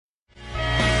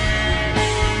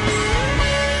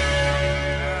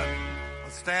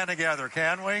stand together,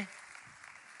 can we?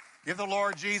 Give the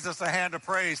Lord Jesus a hand of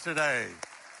praise today.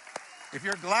 If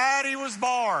you're glad he was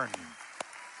born,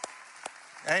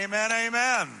 amen,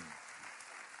 amen.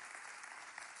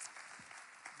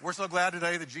 We're so glad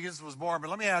today that Jesus was born, but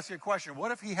let me ask you a question.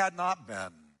 What if he had not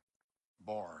been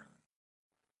born?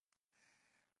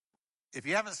 If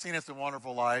you haven't seen It's a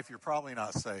Wonderful Life, you're probably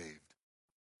not saved.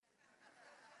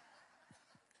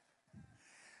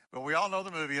 But we all know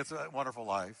the movie, It's a Wonderful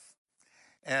Life.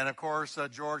 And, of course,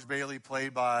 George Bailey,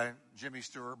 played by Jimmy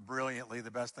Stewart brilliantly,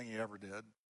 the best thing he ever did.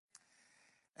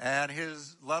 And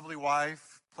his lovely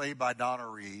wife, played by Donna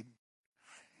Reed.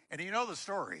 And you know the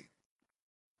story.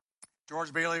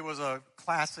 George Bailey was a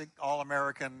classic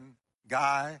all-American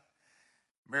guy,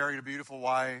 married a beautiful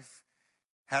wife,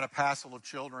 had a passel of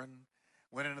children,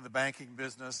 went into the banking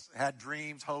business, had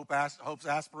dreams, hopes,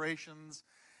 aspirations,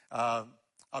 a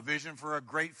vision for a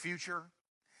great future.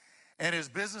 And his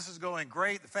business is going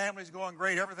great. The family's going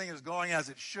great. Everything is going as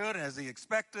it should and as he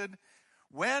expected.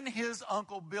 When his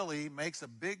Uncle Billy makes a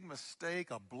big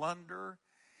mistake, a blunder,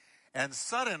 and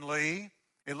suddenly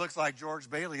it looks like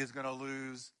George Bailey is going to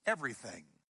lose everything.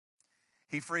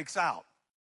 He freaks out,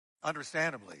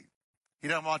 understandably. He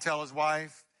doesn't want to tell his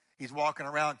wife. He's walking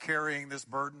around carrying this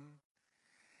burden.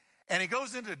 And he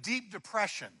goes into deep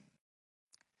depression.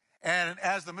 And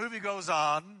as the movie goes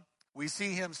on, we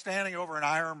see him standing over an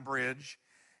iron bridge.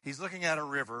 He's looking at a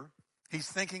river. He's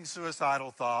thinking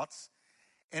suicidal thoughts.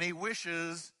 And he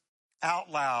wishes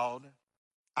out loud,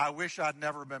 I wish I'd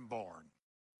never been born.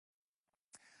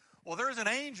 Well, there's an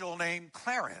angel named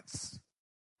Clarence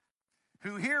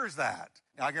who hears that.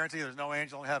 Now, I guarantee you there's no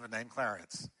angel in heaven named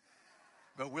Clarence.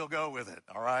 But we'll go with it,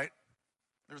 all right?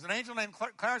 There's an angel named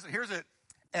Clarence that hears it.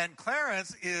 And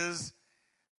Clarence is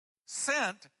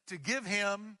sent to give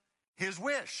him his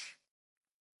wish.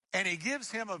 And he gives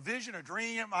him a vision, a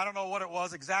dream. I don't know what it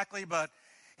was exactly, but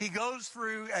he goes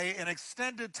through an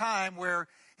extended time where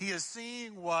he is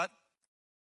seeing what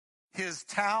his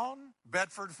town,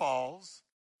 Bedford Falls,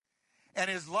 and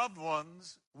his loved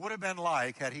ones would have been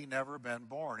like had he never been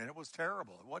born. And it was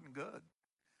terrible. It wasn't good.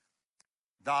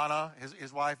 Donna,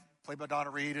 his wife, played by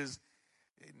Donna Reed,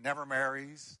 never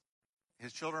marries.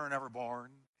 His children are never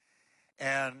born.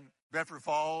 And Bedford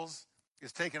Falls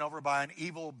is taken over by an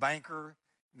evil banker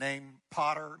named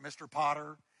Potter, Mr.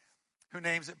 Potter, who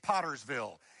names it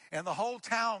Pottersville. And the whole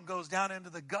town goes down into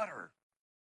the gutter.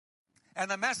 And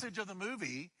the message of the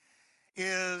movie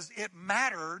is it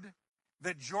mattered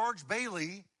that George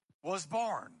Bailey was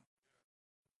born.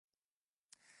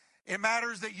 It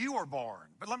matters that you were born.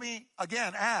 But let me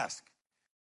again ask,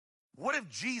 what if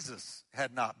Jesus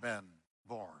had not been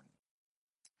born?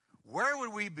 Where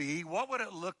would we be? What would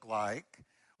it look like?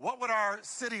 What would our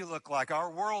city look like, our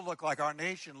world look like, our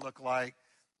nation look like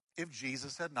if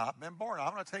Jesus had not been born?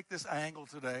 I'm going to take this angle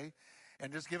today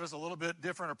and just give us a little bit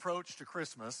different approach to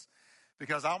Christmas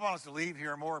because I want us to leave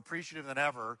here more appreciative than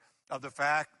ever of the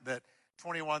fact that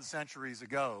 21 centuries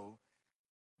ago,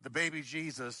 the baby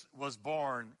Jesus was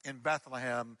born in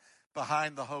Bethlehem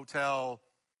behind the Hotel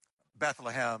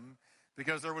Bethlehem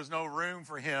because there was no room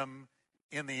for him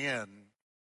in the inn.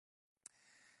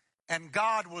 And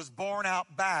God was born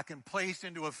out back and placed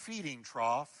into a feeding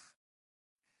trough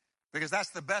because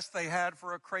that's the best they had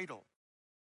for a cradle.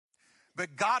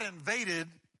 But God invaded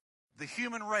the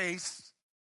human race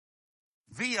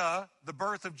via the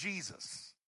birth of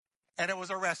Jesus. And it was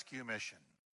a rescue mission.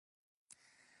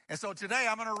 And so today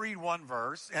I'm going to read one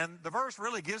verse. And the verse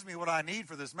really gives me what I need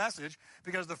for this message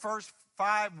because the first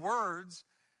 5 words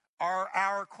are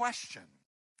our question.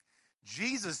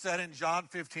 Jesus said in John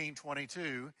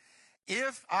 15:22,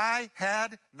 if I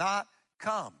had not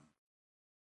come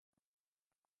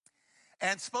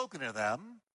and spoken to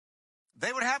them,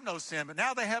 they would have no sin, but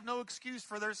now they have no excuse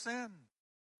for their sin.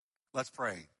 Let's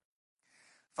pray.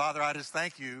 Father, I just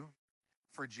thank you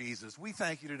for Jesus. We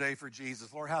thank you today for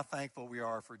Jesus. Lord, how thankful we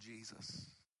are for Jesus.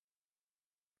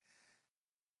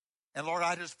 And Lord,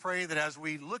 I just pray that as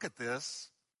we look at this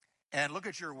and look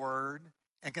at your word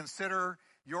and consider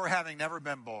your having never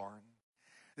been born,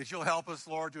 that you'll help us,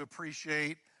 Lord, to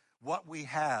appreciate what we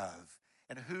have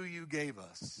and who you gave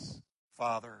us,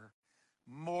 Father,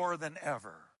 more than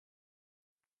ever.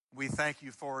 We thank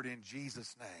you for it in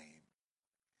Jesus' name.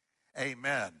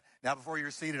 Amen. Now, before you're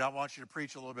seated, I want you to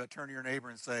preach a little bit. Turn to your neighbor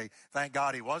and say, thank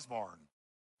God he was born.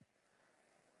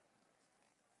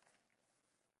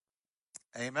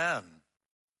 Amen.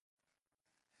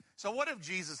 So what if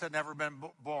Jesus had never been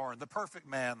born? The perfect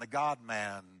man, the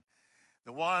God-man,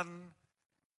 the one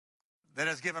that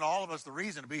has given all of us the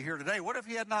reason to be here today. What if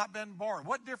he had not been born?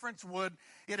 What difference would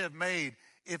it have made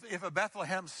if a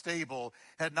Bethlehem stable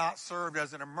had not served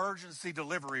as an emergency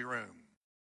delivery room?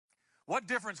 What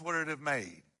difference would it have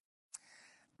made?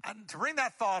 And to bring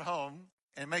that thought home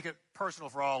and make it personal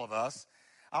for all of us,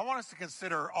 I want us to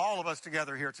consider, all of us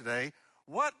together here today,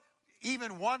 what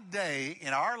even one day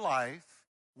in our life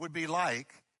would be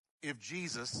like if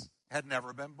Jesus had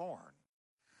never been born.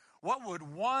 What would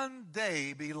one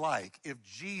day be like if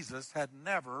Jesus had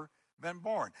never been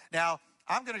born? Now,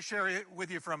 I'm going to share it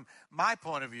with you from my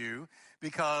point of view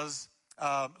because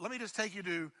let me just take you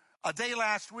to a day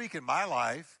last week in my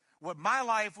life, what my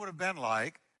life would have been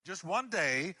like just one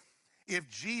day if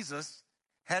Jesus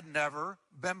had never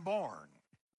been born.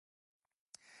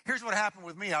 Here's what happened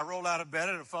with me. I rolled out of bed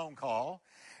at a phone call,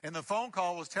 and the phone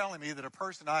call was telling me that a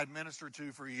person I had ministered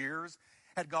to for years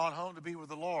had gone home to be with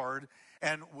the Lord,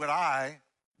 and would I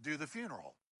do the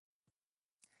funeral?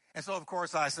 And so, of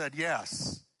course, I said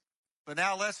yes. But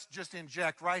now let's just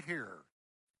inject right here.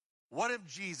 What if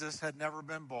Jesus had never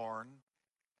been born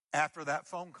after that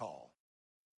phone call?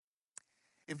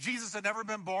 If Jesus had never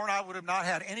been born, I would have not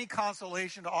had any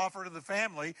consolation to offer to the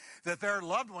family that their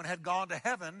loved one had gone to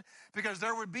heaven, because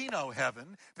there would be no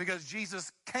heaven, because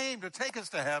Jesus came to take us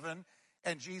to heaven,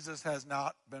 and Jesus has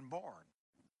not been born.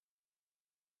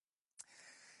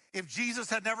 If Jesus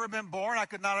had never been born, I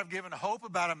could not have given hope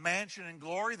about a mansion in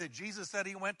glory that Jesus said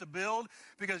he went to build,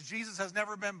 because Jesus has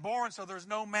never been born, so there's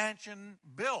no mansion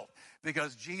built,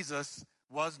 because Jesus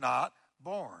was not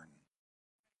born.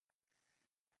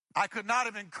 I could not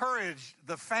have encouraged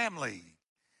the family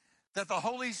that the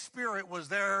Holy Spirit was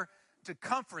there to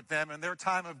comfort them in their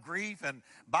time of grief and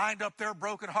bind up their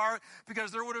broken heart,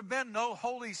 because there would have been no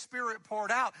Holy Spirit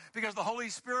poured out, because the Holy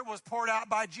Spirit was poured out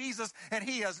by Jesus, and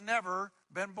he has never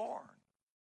been born.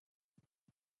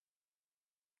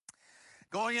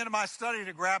 Going into my study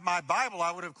to grab my Bible,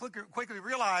 I would have quickly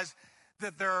realized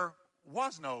that there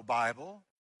was no Bible,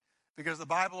 because the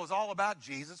Bible is all about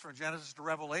Jesus from Genesis to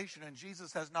Revelation, and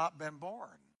Jesus has not been born.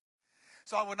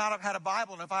 So I would not have had a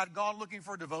Bible, and if I had gone looking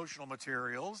for devotional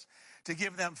materials to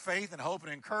give them faith and hope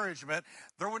and encouragement,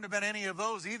 there wouldn't have been any of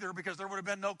those either, because there would have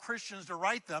been no Christians to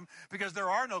write them, because there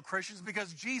are no Christians,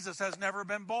 because Jesus has never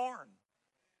been born.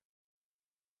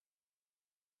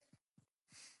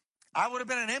 I would have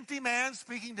been an empty man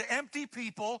speaking to empty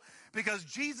people, because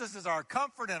Jesus is our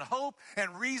comfort and hope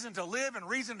and reason to live and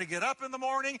reason to get up in the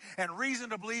morning and reason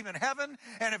to believe in heaven.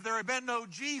 And if there had been no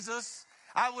Jesus,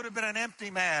 I would have been an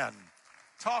empty man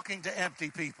talking to empty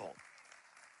people.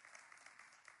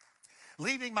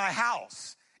 Leaving my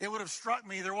house, it would have struck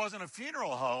me there wasn't a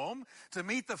funeral home to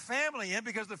meet the family in,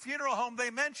 because the funeral home they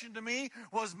mentioned to me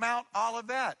was Mount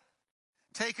Olivet,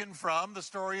 taken from the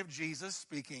story of Jesus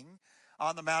speaking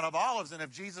on the Mount of Olives. And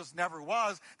if Jesus never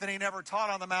was, then he never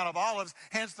taught on the Mount of Olives.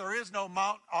 Hence, there is no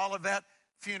Mount Olivet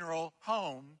funeral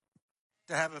home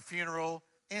to have a funeral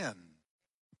in.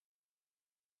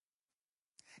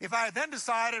 If I had then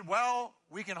decided, well,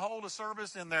 we can hold a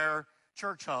service in their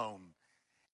church home,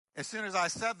 as soon as I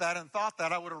said that and thought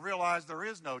that, I would have realized there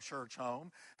is no church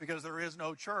home, because there is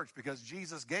no church, because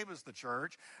Jesus gave us the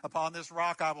church. Upon this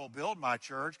rock I will build my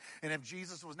church. And if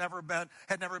Jesus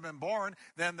had never been born,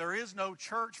 then there is no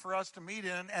church for us to meet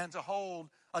in and to hold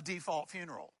a default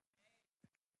funeral.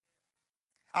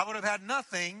 I would have had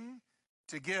nothing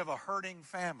to give a hurting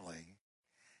family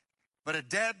but a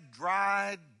dead,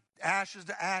 dried, ashes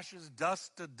to ashes,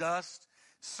 dust to dust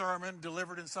sermon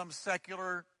delivered in some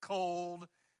secular, cold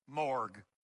morgue,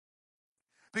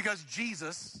 because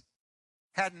Jesus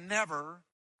had never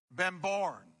been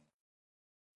born.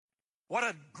 What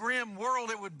a grim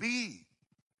world it would be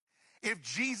if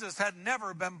Jesus had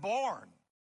never been born.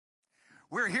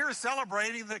 We're here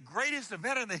celebrating the greatest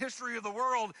event in the history of the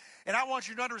world, and I want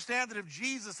you to understand that if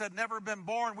Jesus had never been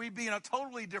born, we'd be in a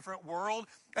totally different world,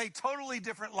 a totally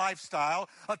different lifestyle,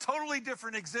 a totally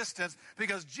different existence,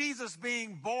 because Jesus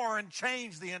being born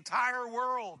changed the entire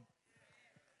world.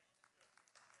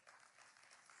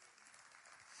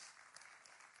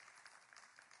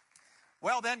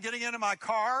 Well, then, getting into my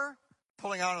car,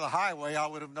 pulling onto the highway, I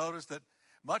would have noticed that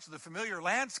much of the familiar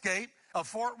landscape of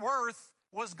Fort Worth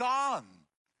was gone.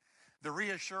 The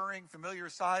reassuring, familiar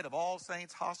sight of All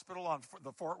Saints Hospital on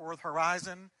the Fort Worth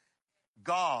horizon,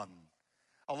 gone.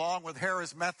 Along with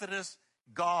Harris Methodist,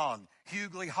 gone.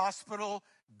 Hughley Hospital,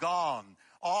 gone.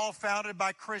 All founded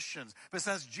by Christians. But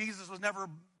since Jesus was never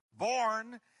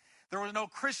born, there was no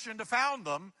Christian to found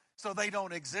them, so they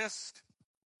don't exist.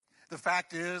 The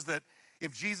fact is that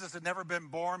If Jesus had never been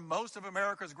born, most of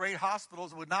America's great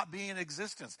hospitals would not be in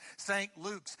existence. St.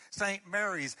 Luke's, St.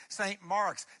 Mary's, St.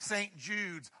 Mark's, St.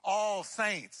 Jude's, all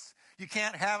saints. You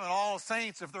can't have an all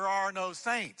saints if there are no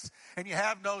saints. And you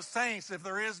have no saints if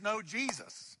there is no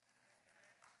Jesus.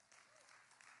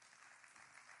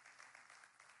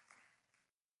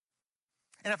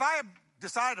 And if I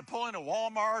decided to pull into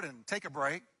Walmart and take a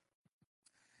break,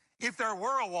 if there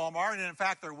were a Walmart, and in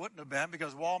fact there wouldn't have been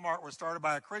because Walmart was started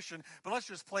by a Christian, but let's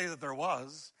just play that there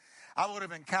was, I would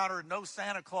have encountered no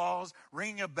Santa Claus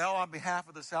ringing a bell on behalf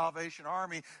of the Salvation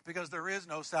Army, because there is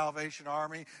no Salvation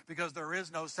Army, because there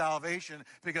is no salvation,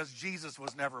 because Jesus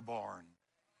was never born.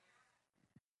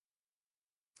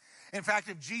 In fact,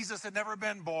 if Jesus had never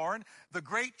been born, the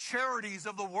great charities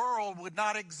of the world would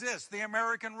not exist. The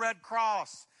American Red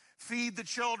Cross, Feed the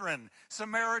Children,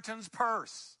 Samaritan's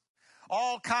Purse.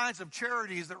 All kinds of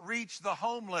charities that reach the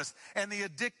homeless and the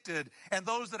addicted and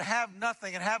those that have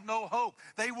nothing and have no hope.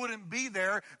 They wouldn't be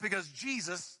there because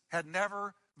Jesus had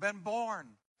never been born.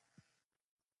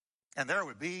 And there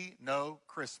would be no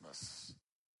Christmas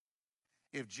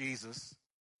if Jesus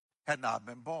had not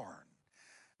been born.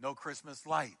 No Christmas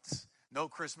lights, no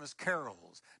Christmas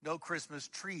carols, no Christmas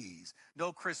trees,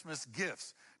 no Christmas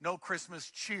gifts, no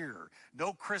Christmas cheer,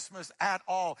 no Christmas at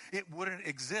all. It wouldn't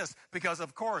exist because,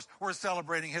 of course, we're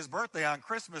celebrating his birthday on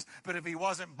Christmas, but if he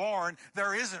wasn't born,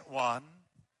 there isn't one.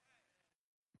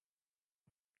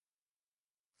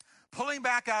 Pulling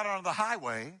back out on the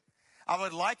highway, I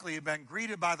would likely have been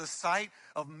greeted by the sight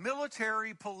of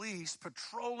military police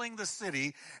patrolling the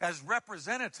city as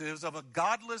representatives of a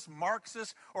godless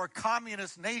Marxist or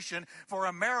communist nation, for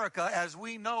America as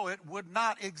we know it would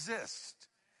not exist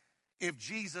if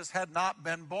Jesus had not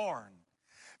been born.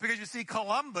 Because you see,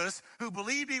 Columbus, who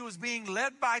believed he was being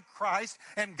led by Christ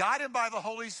and guided by the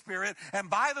Holy Spirit and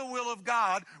by the will of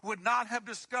God, would not have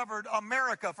discovered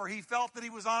America, for he felt that he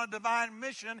was on a divine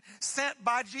mission sent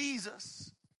by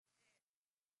Jesus.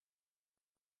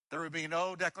 There would be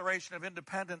no Declaration of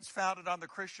Independence founded on the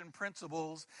Christian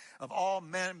principles of all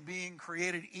men being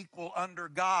created equal under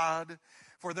God,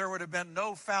 for there would have been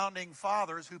no founding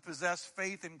fathers who possessed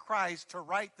faith in Christ to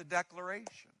write the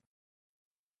Declaration.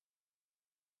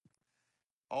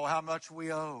 Oh, how much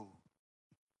we owe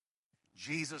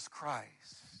Jesus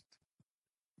Christ.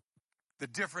 The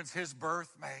difference his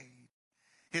birth made,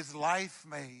 his life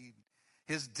made,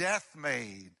 his death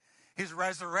made, his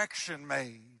resurrection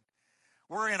made.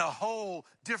 We're in a whole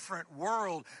different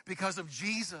world because of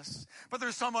Jesus. But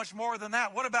there's so much more than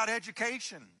that. What about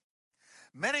education?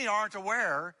 Many aren't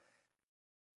aware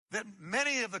that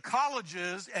many of the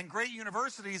colleges and great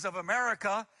universities of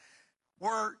America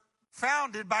were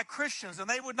founded by Christians, and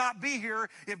they would not be here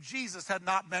if Jesus had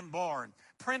not been born.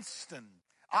 Princeton,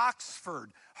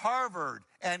 Oxford, Harvard,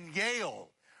 and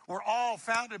Yale were all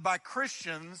founded by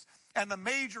Christians, and the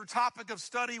major topic of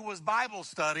study was Bible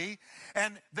study,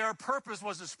 and their purpose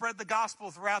was to spread the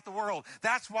gospel throughout the world.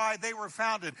 That's why they were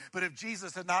founded. But if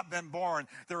Jesus had not been born,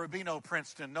 there would be no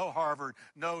Princeton, no Harvard,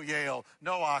 no Yale,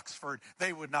 no Oxford.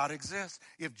 They would not exist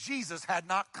if Jesus had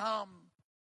not come.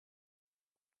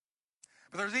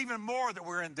 But there's even more that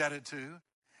we're indebted to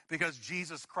because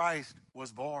Jesus Christ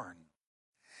was born.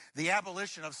 The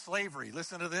abolition of slavery,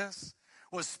 listen to this,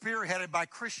 was spearheaded by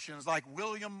Christians like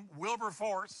William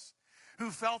Wilberforce,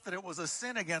 who felt that it was a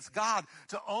sin against God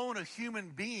to own a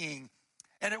human being.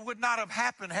 And it would not have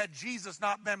happened had Jesus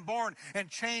not been born and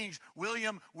changed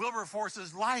William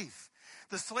Wilberforce's life.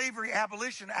 The Slavery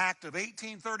Abolition Act of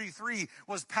 1833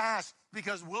 was passed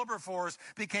because Wilberforce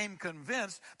became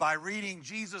convinced by reading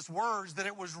Jesus' words that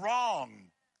it was wrong.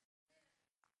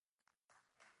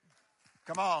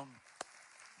 Come on.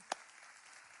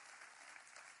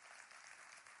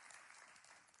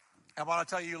 I want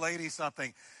to tell you ladies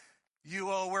something.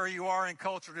 You owe where you are in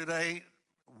culture today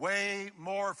way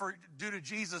more due to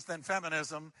Jesus than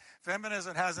feminism.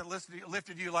 Feminism hasn't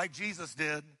lifted you like Jesus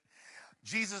did.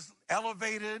 Jesus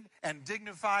elevated and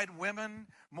dignified women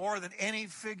more than any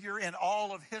figure in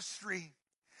all of history.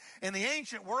 In the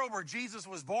ancient world where Jesus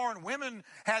was born, women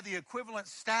had the equivalent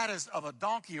status of a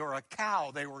donkey or a cow.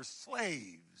 They were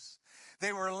slaves.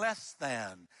 They were less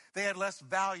than. They had less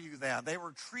value than. They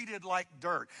were treated like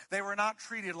dirt. They were not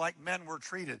treated like men were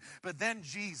treated. But then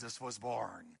Jesus was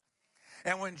born.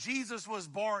 And when Jesus was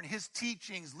born, his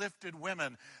teachings lifted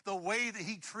women. The way that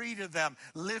he treated them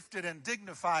lifted and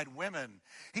dignified women.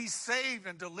 He saved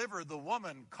and delivered the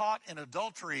woman caught in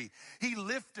adultery. He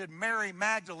lifted Mary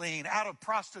Magdalene out of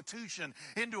prostitution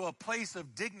into a place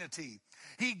of dignity.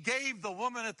 He gave the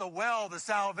woman at the well the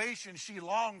salvation she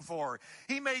longed for.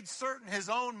 He made certain his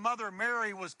own mother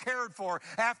Mary was cared for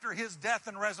after his death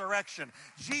and resurrection.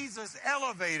 Jesus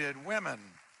elevated women.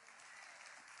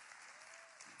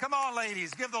 Come on,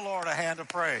 ladies, give the Lord a hand of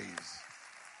praise.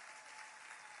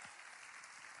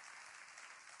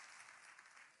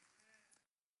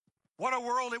 What a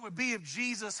world it would be if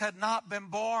Jesus had not been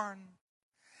born.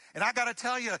 And I got to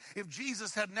tell you, if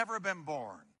Jesus had never been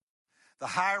born, the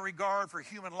high regard for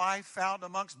human life found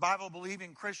amongst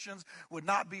Bible-believing Christians would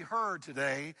not be heard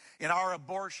today in our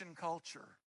abortion culture.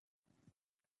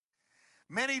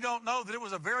 Many don't know that it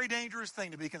was a very dangerous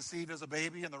thing to be conceived as a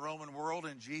baby in the Roman world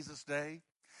in Jesus' day,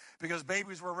 because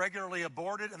babies were regularly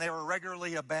aborted and they were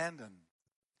regularly abandoned.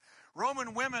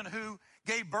 Roman women who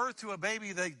gave birth to a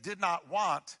baby they did not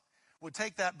want would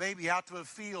take that baby out to a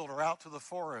field or out to the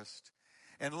forest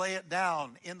and lay it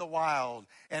down in the wild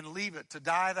and leave it to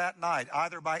die that night,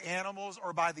 either by animals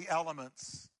or by the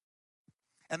elements.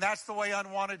 And that's the way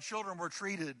unwanted children were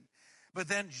treated. But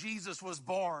then Jesus was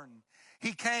born.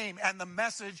 He came, and the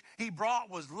message he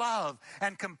brought was love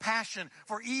and compassion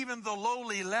for even the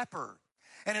lowly leper.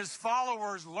 And his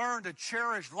followers learned to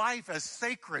cherish life as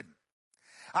sacred.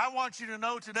 I want you to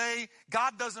know today,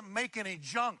 God doesn't make any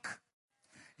junk.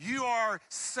 You are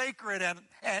sacred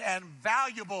and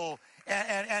valuable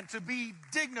and to be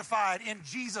dignified in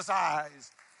Jesus'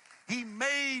 eyes. He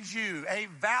made you a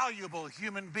valuable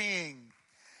human being.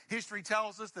 History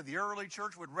tells us that the early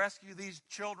church would rescue these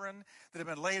children that had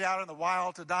been laid out in the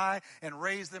wild to die and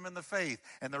raise them in the faith.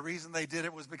 And the reason they did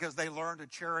it was because they learned to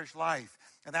cherish life.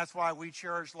 And that's why we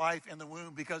cherish life in the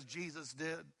womb, because Jesus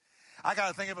did. I got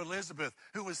to think of Elizabeth,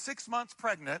 who was 6 months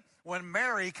pregnant when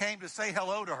Mary came to say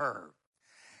hello to her.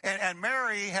 And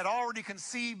Mary had already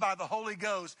conceived by the Holy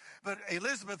Ghost, but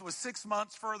Elizabeth was 6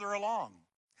 months further along.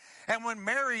 And when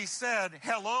Mary said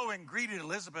hello and greeted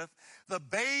Elizabeth, the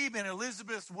babe in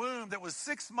Elizabeth's womb that was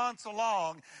 6 months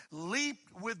along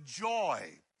leaped with joy.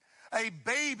 A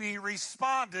baby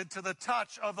responded to the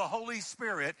touch of the Holy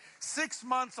Spirit 6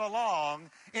 months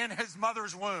along in his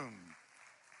mother's womb.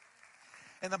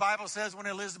 And the Bible says when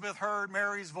Elizabeth heard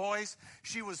Mary's voice,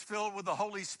 she was filled with the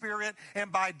Holy Spirit.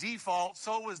 And by default,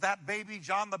 so was that baby,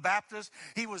 John the Baptist.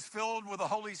 He was filled with the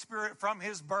Holy Spirit from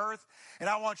his birth. And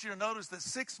I want you to notice that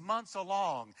 6 months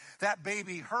along, that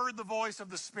baby heard the voice of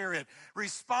the Spirit,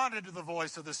 responded to the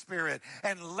voice of the Spirit,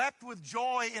 and leapt with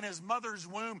joy in his mother's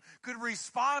womb, could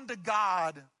respond to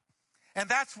God. And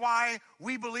that's why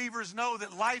we believers know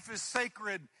that life is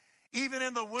sacred. Even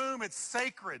in the womb, it's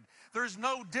sacred. There's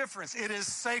no difference. It is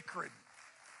sacred.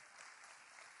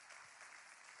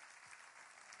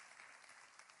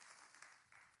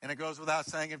 And it goes without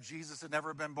saying, if Jesus had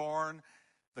never been born,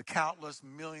 the countless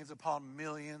millions upon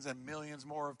millions and millions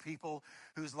more of people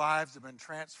whose lives have been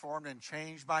transformed and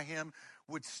changed by him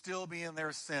would still be in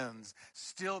their sins,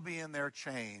 still be in their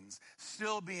chains,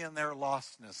 still be in their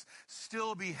lostness,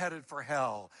 still be headed for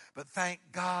hell. But thank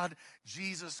God,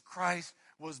 Jesus Christ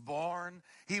was born.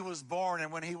 He was born,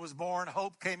 and when he was born,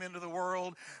 hope came into the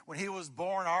world. When he was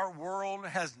born, our world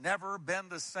has never been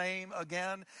the same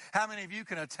again. How many of you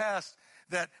can attest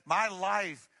that my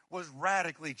life was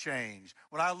radically changed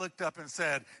when I looked up and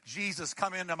said, Jesus,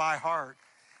 come into my heart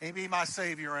and be my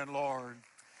Savior and Lord?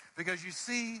 Because you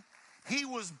see, he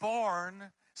was born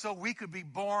so we could be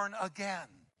born again.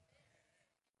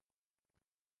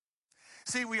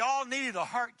 See, we all needed a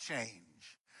heart change.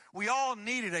 We all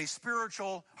needed a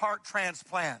spiritual heart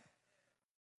transplant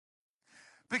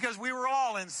because we were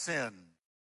all in sin.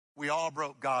 We all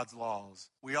broke God's laws.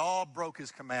 We all broke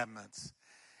his commandments.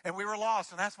 And we were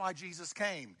lost, and that's why Jesus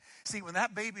came. See, when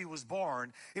that baby was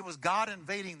born, it was God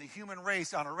invading the human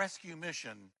race on a rescue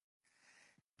mission.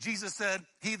 Jesus said,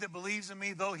 he that believes in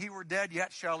me, though he were dead,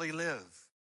 yet shall he live.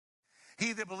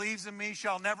 He that believes in me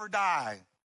shall never die.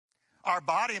 Our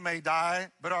body may die,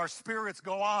 but our spirits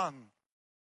go on.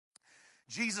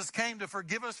 Jesus came to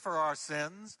forgive us for our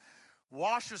sins,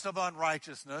 wash us of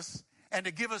unrighteousness, and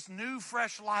to give us new,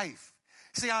 fresh life.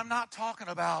 See, I'm not talking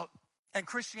about, and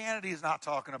Christianity is not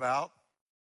talking about,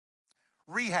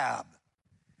 rehab.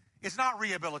 It's not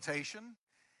rehabilitation.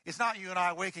 It's not you and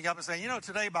I waking up and saying,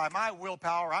 today by my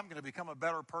willpower, I'm going to become a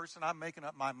better person. I'm making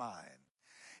up my mind.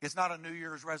 It's not a New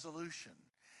Year's resolution.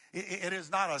 It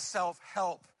is not a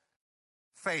self-help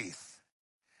faith.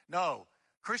 No.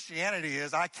 Christianity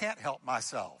is I can't help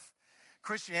myself.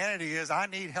 Christianity is I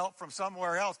need help from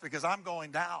somewhere else because I'm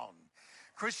going down.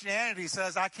 Christianity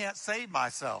says I can't save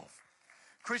myself.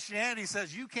 Christianity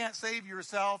says you can't save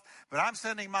yourself, but I'm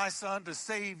sending my son to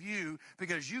save you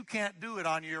because you can't do it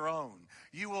on your own.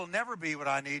 You will never be what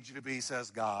I need you to be, says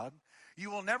God.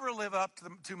 You will never live up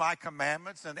to my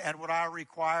commandments and what I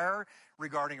require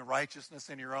regarding righteousness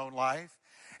in your own life.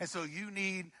 And so you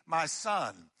need my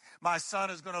son. My son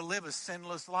is going to live a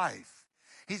sinless life.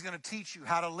 He's going to teach you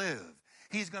how to live.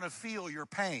 He's going to feel your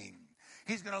pain.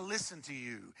 He's going to listen to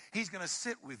you. He's going to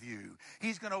sit with you.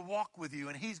 He's going to walk with you,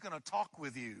 and he's going to talk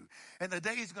with you. And the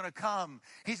day is going to come,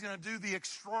 he's going to do the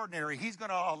extraordinary. He's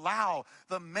going to allow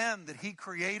the men that he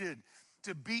created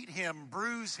to beat him,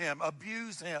 bruise him,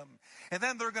 abuse him. And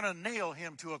then they're going to nail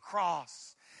him to a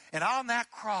cross. And on that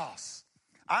cross,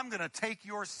 I'm going to take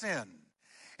your sin,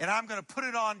 and I'm going to put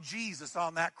it on Jesus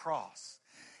on that cross.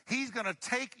 He's going to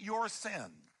take your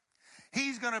sin.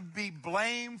 He's going to be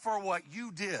blamed for what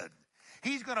you did.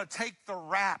 He's going to take the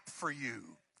rap for you.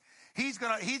 I'm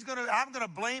going to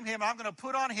blame him. I'm going to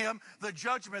put on him the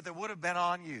judgment that would have been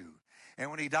on you. And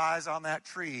when he dies on that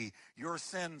tree, your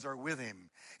sins are with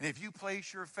him. And if you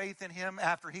place your faith in him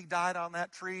after he died on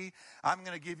that tree, I'm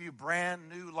going to give you brand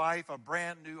new life, a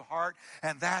brand new heart.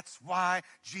 And that's why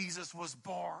Jesus was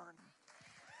born.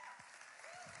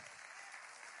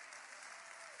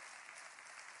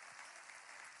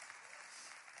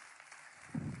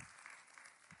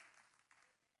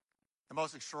 The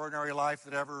most extraordinary life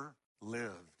that ever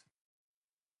lived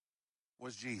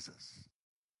was Jesus.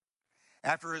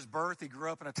 After his birth, he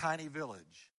grew up in a tiny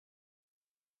village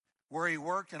where he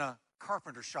worked in a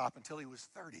carpenter shop until he was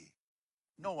 30.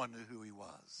 No one knew who he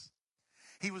was.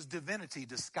 He was divinity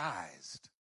disguised.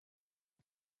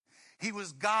 He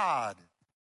was God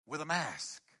with a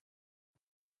mask.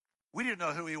 We didn't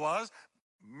know who he was.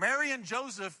 Mary and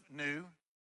Joseph knew.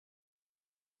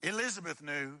 Elizabeth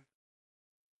knew.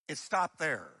 It stopped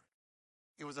there.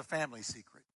 It was a family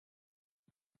secret.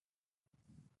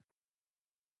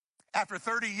 After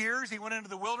 30 years, he went into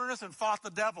the wilderness and fought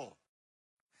the devil.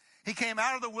 He came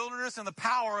out of the wilderness in the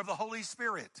power of the Holy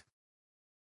Spirit.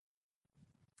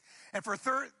 And for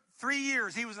 3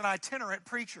 years, he was an itinerant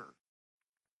preacher,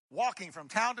 walking from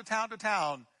town to town to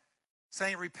town,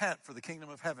 saying, repent, for the kingdom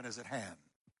of heaven is at hand.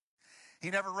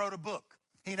 He never wrote a book.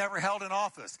 He never held an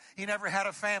office. He never had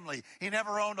a family. He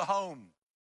never owned a home.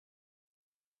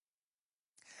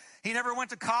 He never went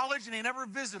to college, and he never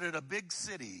visited a big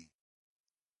city.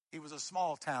 He was a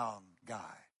small town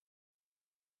guy.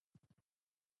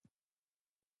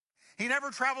 He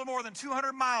never traveled more than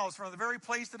 200 miles from the very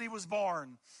place that he was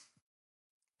born.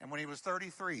 And when he was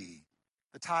 33,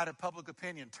 the tide of public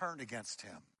opinion turned against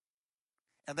him.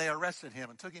 And they arrested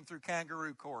him and took him through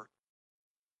kangaroo court.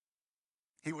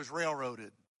 He was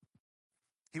railroaded.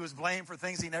 He was blamed for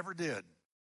things he never did.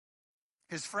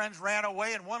 His friends ran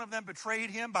away, and one of them betrayed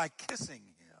him by kissing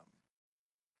him.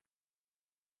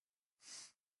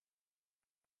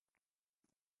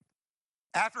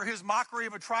 After his mockery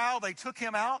of a trial, they took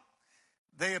him out.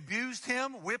 They abused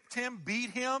him, whipped him,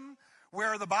 beat him,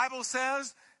 where the Bible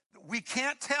says we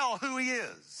can't tell who he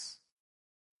is.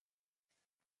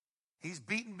 He's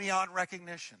beaten beyond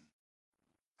recognition.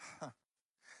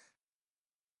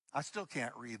 I still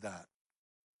can't read that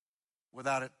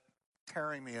without it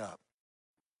tearing me up.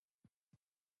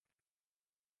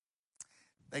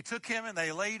 They took him and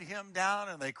they laid him down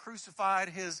and they crucified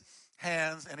his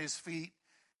hands and his feet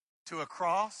to a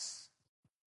cross.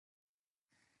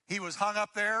 He was hung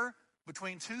up there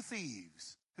between two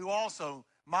thieves who also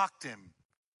mocked him,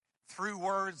 threw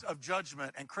words of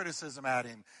judgment and criticism at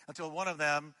him, until one of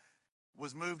them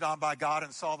was moved on by God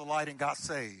and saw the light and got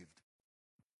saved.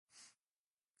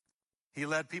 He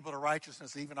led people to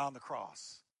righteousness even on the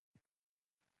cross.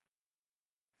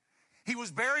 He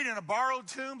was buried in a borrowed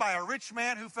tomb by a rich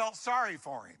man who felt sorry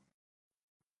for him.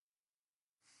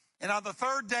 And on the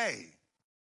third day,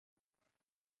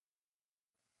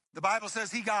 the Bible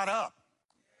says he got up.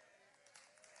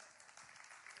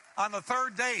 On the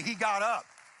third day, he got up.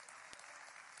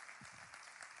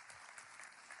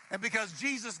 And because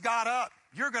Jesus got up,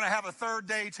 you're going to have a third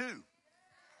day too.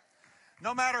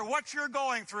 No matter what you're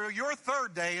going through, your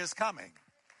third day is coming.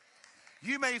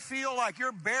 You may feel like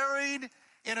you're buried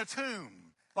in a tomb,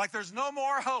 like there's no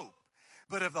more hope.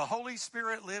 But if the Holy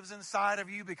Spirit lives inside of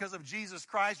you because of Jesus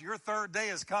Christ, your third day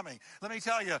is coming. Let me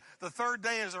tell you, the third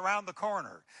day is around the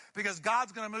corner, because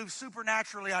God's going to move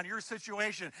supernaturally on your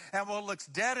situation. And what looks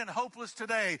dead and hopeless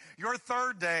today, your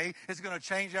third day is going to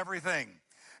change everything.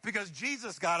 Because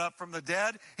Jesus got up from the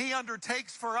dead, he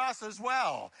undertakes for us as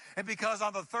well. And because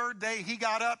on the third day he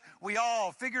got up, we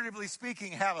all, figuratively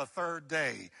speaking, have a third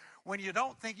day. when you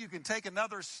don't think you can take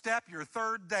another step, your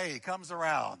third day comes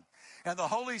around. And the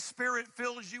Holy Spirit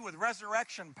fills you with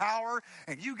resurrection power,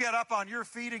 and you get up on your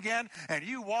feet again, and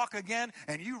you walk again,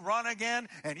 and you run again,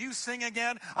 and you sing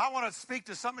again. I want to speak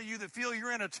to some of you that feel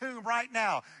you're in a tomb right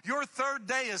now. Your third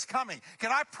day is coming.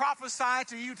 Can I prophesy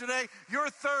to you today? Your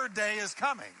third day is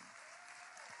coming.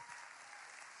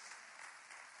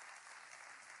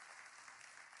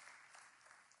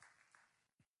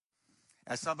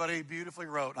 As somebody beautifully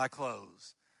wrote, and I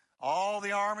close, all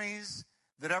the armies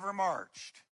that ever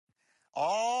marched,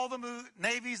 all the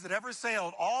navies that ever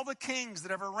sailed, all the kings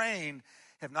that ever reigned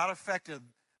have not affected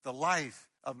the life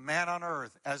of man on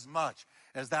earth as much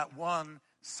as that one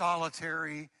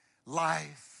solitary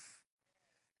life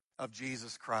of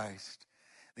Jesus Christ.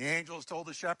 The angels told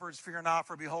the shepherds, "Fear not,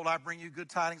 for behold, I bring you good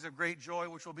tidings of great joy,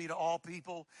 which will be to all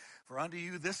people. For unto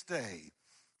you this day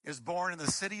is born in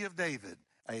the city of David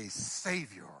a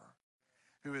Savior,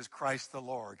 who is Christ the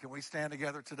Lord." Can we stand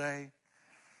together today?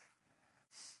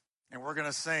 And we're going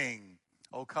to sing,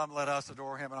 "Oh, come, let us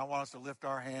adore him." And I want us to lift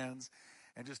our hands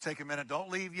and just take a minute. Don't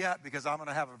leave yet, because I'm going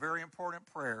to have a very important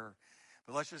prayer.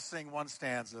 But let's just sing one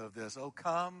stanza of this. "Oh,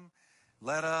 come,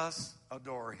 let us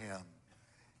adore him."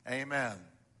 Amen.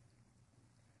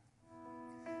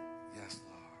 Yes,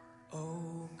 Lord.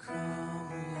 Oh, come,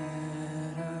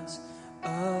 let us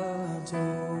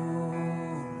adore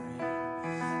him.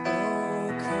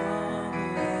 Oh,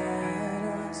 come, let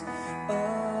us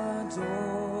adore.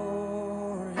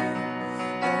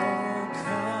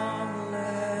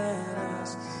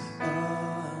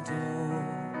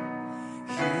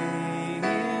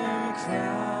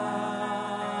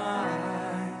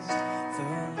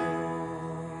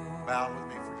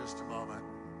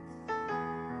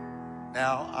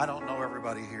 Now, I don't know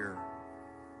everybody here,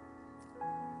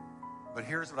 but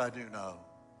here's what I do know.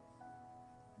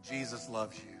 Jesus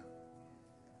loves you.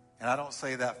 And I don't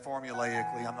say that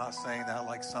formulaically. I'm not saying that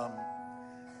like some,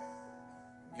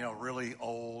 really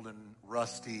old and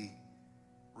rusty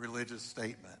religious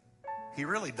statement. He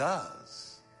really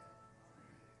does.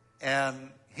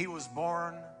 And he was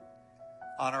born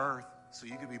on earth so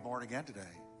you could be born again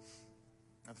today.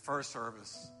 At the first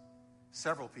service,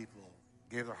 several people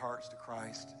gave their hearts to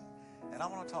Christ. And I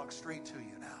want to talk straight to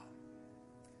you now.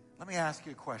 Let me ask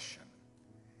you a question.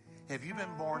 Have you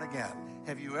been born again?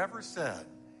 Have you ever said,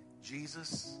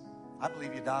 "Jesus, I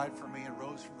believe you died for me and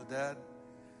rose from the dead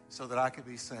so that I could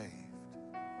be saved.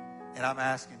 And I'm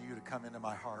asking you to come into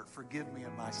my heart. Forgive me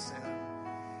of my sin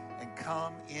and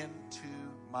come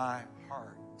into my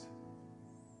heart."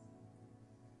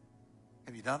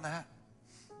 Have you done that?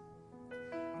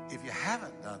 If you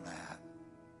haven't done that,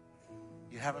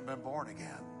 you haven't been born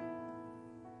again.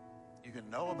 You can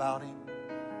know about him.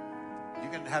 You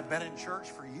can have been in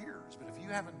church for years, but if you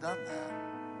haven't done that,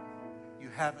 you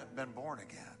haven't been born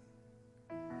again.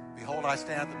 "Behold, I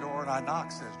stand at the door and I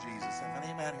knock," says Jesus. "If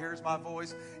any man hears my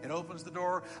voice and opens the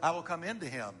door, I will come into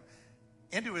him,"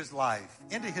 into his life,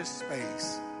 into his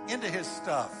space, into his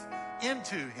stuff,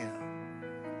 into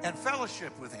him, and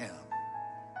fellowship with him,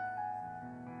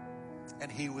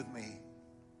 and he with me.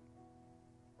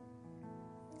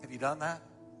 Have you done that?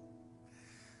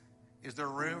 Is there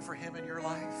room for him in your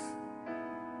life?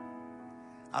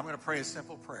 I'm going to pray a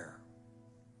simple prayer.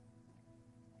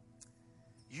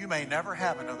 You may never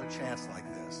have another chance like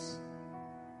this.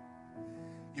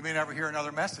 You may never hear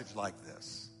another message like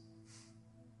this.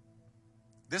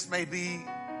 This may be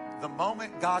the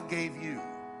moment God gave you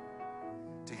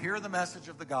to hear the message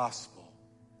of the gospel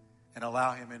and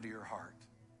allow him into your heart.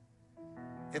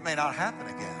 It may not happen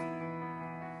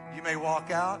again. You may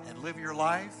walk out and live your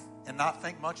life and not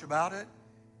think much about it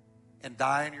and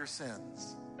die in your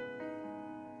sins.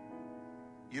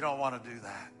 You don't want to do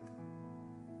that.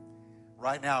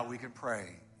 Right now we can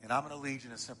pray, and I'm going to lead you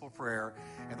in a simple prayer,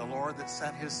 and the Lord that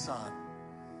sent his son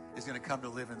is going to come to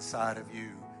live inside of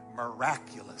you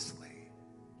miraculously.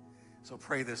 So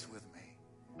pray this with me.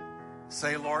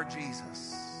 Say, "Lord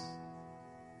Jesus,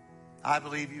 I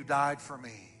believe you died for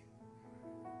me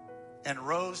and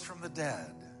rose from the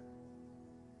dead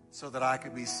so that I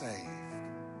could be saved.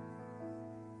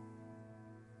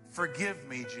 Forgive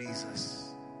me,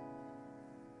 Jesus,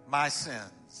 my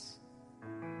sins,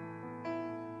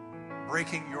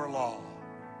 breaking your law,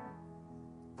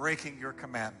 breaking your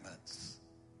commandments.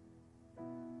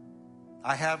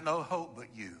 I have no hope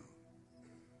but you.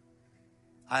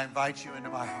 I invite you into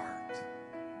my heart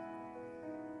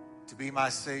to be my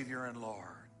Savior and Lord.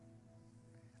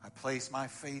 I place my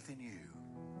faith in you.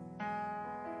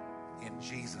 In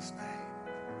Jesus' name."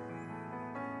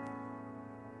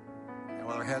 And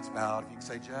with our heads bowed, if you can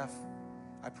say, "Jeff,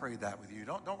 I prayed that with you.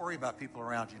 Don't worry about people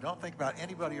around you. Don't think about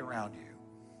anybody around you.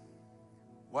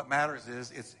 What matters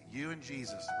is it's you and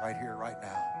Jesus right here, right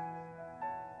now.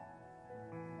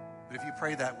 But if you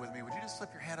prayed that with me, would you just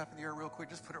slip your hand up in the air real quick?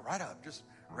 Just put it right up. Just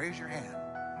raise your hand.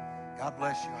 God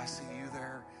bless you. I see you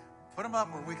there. Put them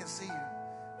up where we can see you.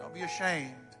 Don't be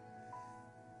ashamed.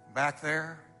 Back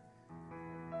there.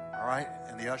 All right.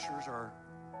 And the ushers are,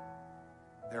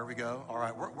 there we go. All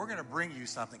right. We're going to bring you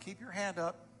something. Keep your hand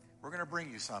up. We're going to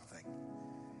bring you something.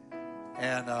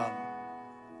 And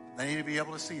they need to be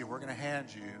able to see you. We're going to hand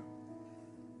you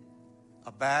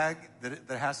a bag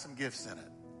that has some gifts in it.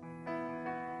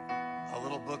 A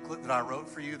little booklet that I wrote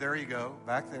for you. There you go.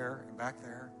 Back there and back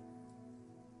there.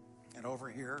 And over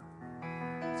here.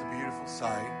 It's a beautiful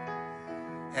sight.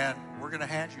 And we're going to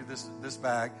hand you this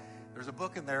bag. There's a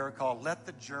book in there called Let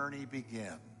the Journey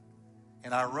Begin.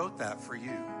 And I wrote that for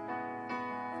you.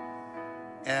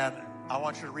 And I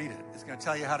want you to read it. It's going to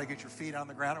tell you how to get your feet on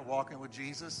the ground and walk in with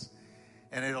Jesus.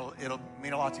 And it'll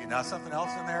mean a lot to you. Now, something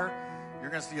else in there, you're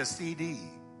going to see a CD.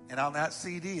 And on that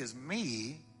CD is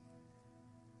me.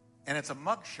 And it's a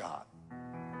mugshot.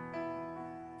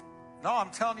 No,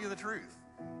 I'm telling you the truth.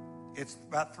 It's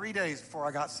about 3 days before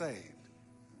I got saved.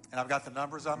 And I've got the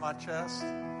numbers on my chest.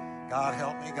 God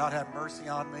help me. God have mercy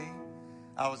on me.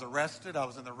 I was arrested. I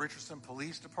was in the Richardson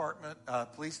Police Department,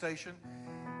 police station.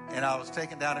 And I was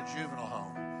taken down to juvenile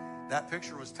home. That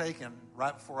picture was taken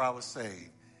right before I was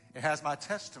saved. It has my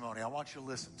testimony. I want you to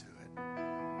listen to it.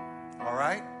 All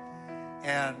right?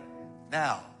 And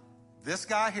now, this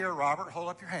guy here, Robert, hold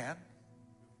up your hand.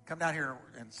 Come down here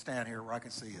and stand here where I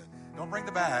can see you. Don't bring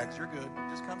the bags. You're good.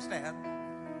 Just come stand.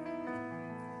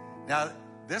 Now,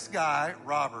 this guy,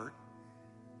 Robert,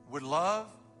 would love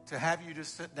to have you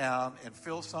just sit down and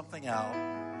fill something out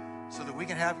so that we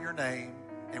can have your name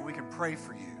and we can pray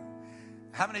for you.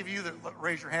 How many of you that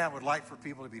raise your hand would like for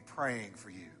people to be praying for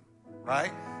you?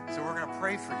 Right? So we're going to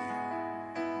pray for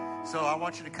you. So I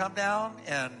want you to come down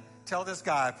and tell this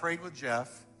guy, I prayed with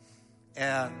Jeff,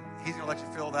 and he's going to let you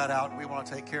fill that out, and we want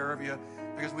to take care of you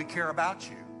because we care about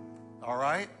you. All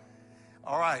right?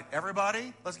 All right,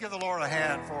 everybody, let's give the Lord a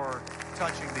hand for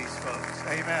touching these folks.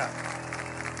 Amen.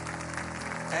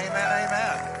 Amen,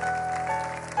 amen.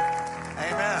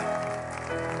 Amen.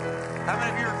 How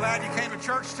many of you are glad you came to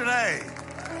church today?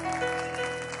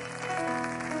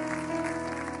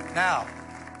 Now,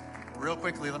 real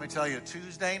quickly, let me tell you,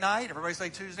 Tuesday night, everybody say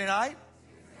Tuesday night?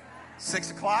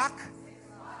 6 o'clock?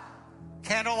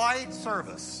 Candlelight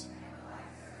service.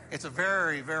 It's a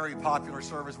very, very popular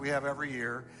service we have every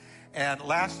year. And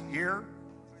last year,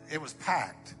 it was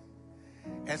packed.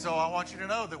 And so I want you to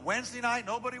know that Wednesday night,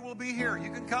 nobody will be here.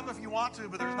 You can come if you want to,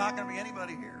 but there's not going to be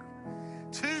anybody here.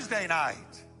 Tuesday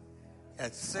night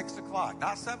at 6 o'clock,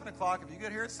 not 7 o'clock. If you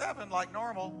get here at 7 like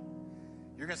normal,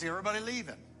 you're going to see everybody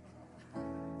leaving.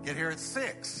 Get here at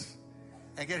 6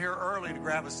 and get here early to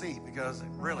grab a seat because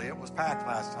really it was packed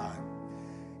last time.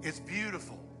 It's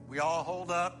beautiful. We all hold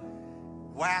up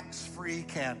wax-free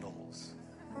candles.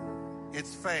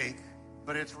 It's fake,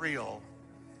 but it's real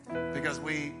because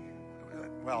we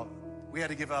had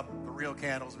to give up the real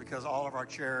candles because all of our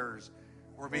chairs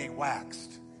were being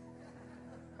waxed.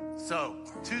 So,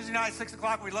 Tuesday night, 6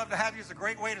 o'clock, we'd love to have you. It's a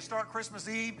great way to start Christmas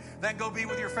Eve. Then go be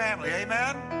with your family.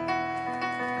 Amen?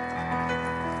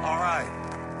 All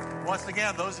right. Once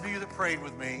again, those of you that prayed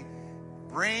with me,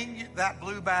 bring that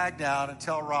blue bag down and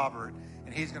tell Robert,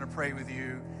 and he's going to pray with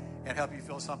you and help you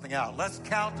fill something out. Let's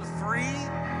count to 3,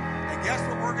 and guess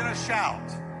what we're going to shout?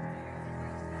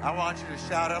 I want you to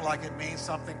shout it like it means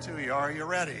something to you. Are you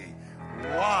ready? 1,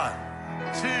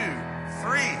 2,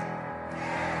 3.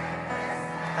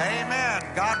 Amen.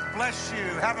 God bless you.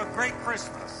 Have a great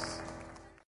Christmas.